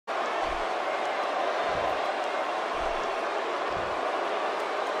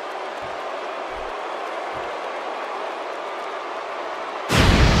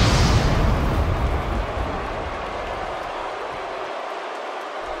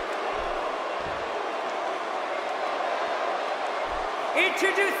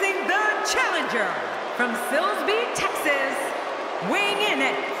Introducing the challenger from Silsbee, Texas, weighing in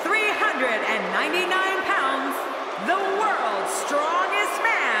at 399 pounds, the world's strongest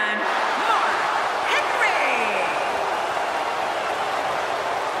man, Mark Henry.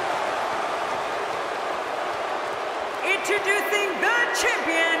 Introducing the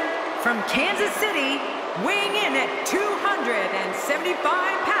champion from Kansas City, weighing in at 275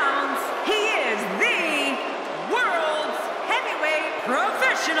 pounds, he is the world's heavyweight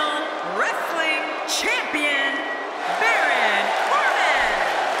professional wrestling champion, Baron Corbin.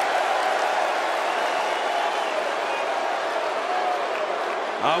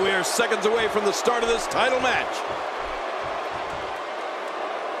 We are seconds away from the start of this title match.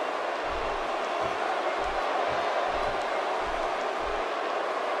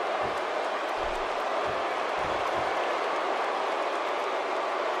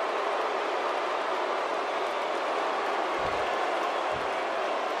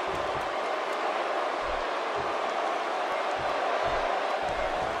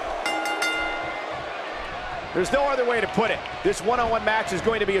 There's no other way to put it. This one-on-one match is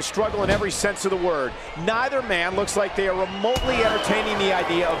going to be a struggle in every sense of the word. Neither man looks like they are remotely entertaining the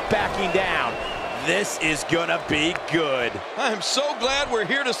idea of backing down. This is gonna be good. I'm so glad we're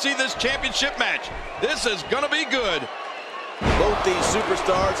here to see this championship match. This is gonna be good. Both these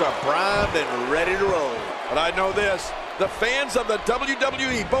superstars are primed and ready to roll. But I know this, the fans of the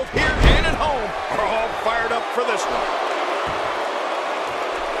WWE, both here and at home, are all fired up for this one.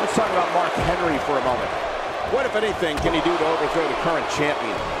 Let's talk about Mark Henry for a moment. What, if anything, can he do to overthrow the current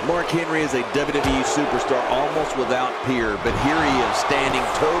champion? Mark Henry is a WWE superstar almost without peer, but here he is standing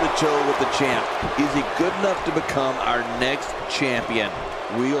toe-to-toe with the champ. Is he good enough to become our next champion?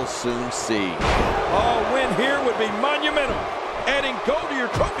 We'll soon see. A win here would be monumental. Adding gold to your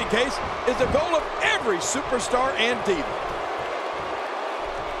trophy case is the goal of every superstar and diva.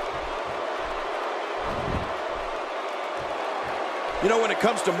 You know, when it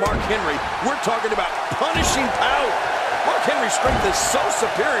comes to Mark Henry, we're talking about punishing power. Mark Henry's strength is so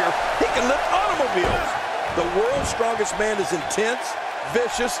superior, he can lift automobiles. The world's strongest man is intense,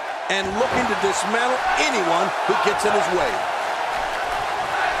 vicious, and looking to dismantle anyone who gets in his way.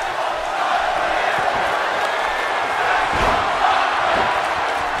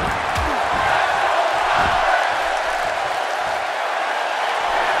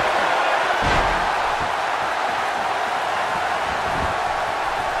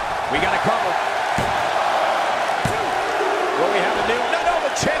 We got a couple. Well, we have a new... No,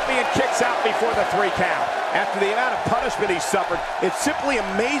 the champion kicks out before the 3 count. After the amount of punishment he suffered, it's simply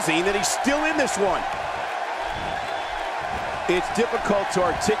amazing that he's still in this one. It's difficult to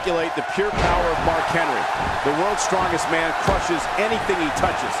articulate the pure power of Mark Henry. The world's strongest man crushes anything he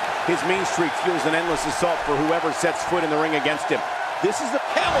touches. His mean streak fuels an endless assault for whoever sets foot in the ring against him. This is the...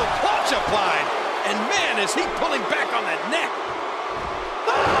 Camel clutch applied. And man, is he pulling back on that neck.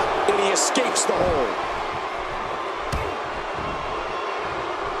 And he escapes the hold.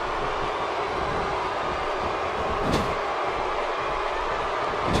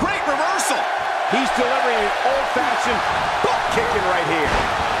 Great reversal. He's delivering an old-fashioned butt kicking right here.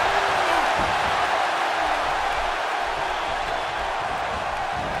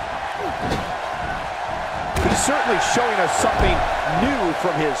 He's certainly showing us something new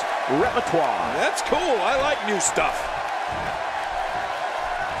from his repertoire. That's cool. I like new stuff.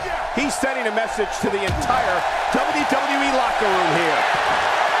 He's sending a message to the entire WWE locker room here.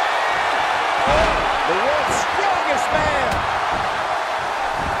 The world's strongest man.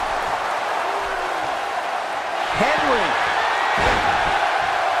 Henry.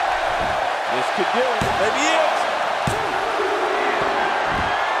 This could do it. Maybe it.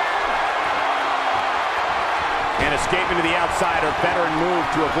 And escaping to the outside, a veteran move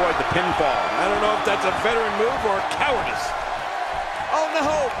to avoid the pinfall. I don't know if that's a veteran move or cowardice. Oh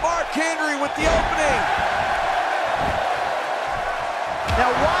no, Mark Henry with the opening. Now,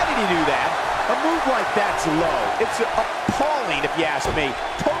 why did he do that? A move like that's low. It's appalling, if you ask me.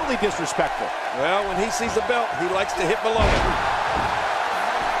 Totally disrespectful. Well, when he sees a belt, he likes to hit below it.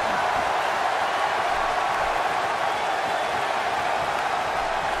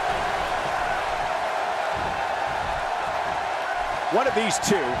 One of these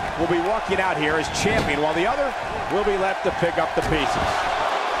two will be walking out here as champion, while the other will be left to pick up the pieces.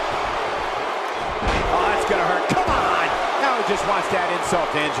 Oh, that's gonna hurt. Come on! Now he just wants that insult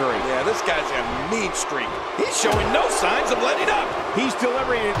to injury. Yeah, this guy's a mean streak. He's showing no signs of letting up. He's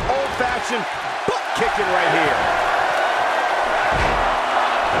delivering an old-fashioned butt kicking right here.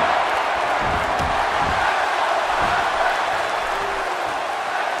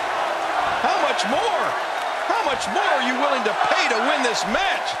 How much more? How much more are you willing to pay to win this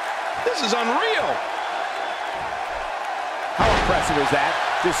match? This is unreal. How impressive is that?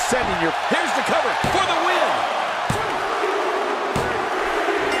 Just sending your... Here's the cover for the win.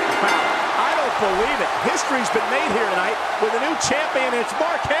 Wow, I don't believe it. History's been made here tonight with a new champion, and it's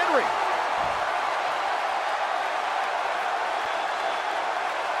Mark Henry.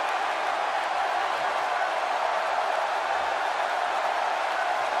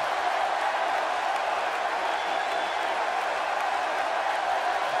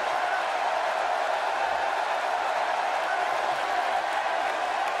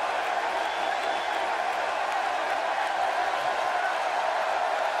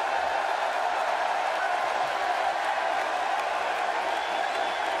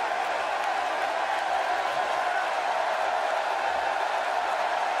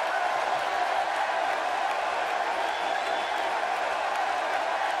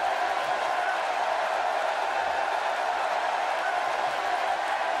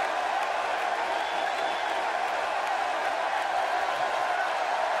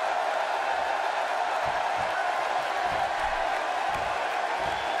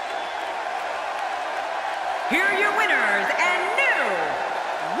 Here are your winners and new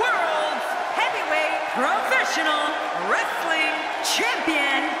World's Heavyweight Professional Wrestling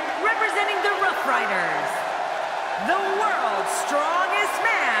Champion, representing the Rough Riders, the world's strongest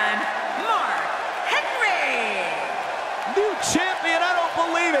man, Mark Henry. New champion, I don't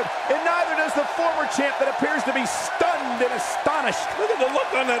believe it. And neither does the former champ that appears to be stunned and astonished. Look at the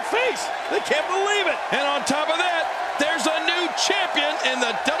look on that face. They can't believe it. And on top of that, there's a new champion in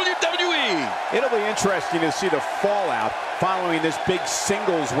the WWE. It'll be interesting to see the fallout following this big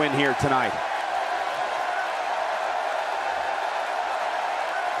singles win here tonight.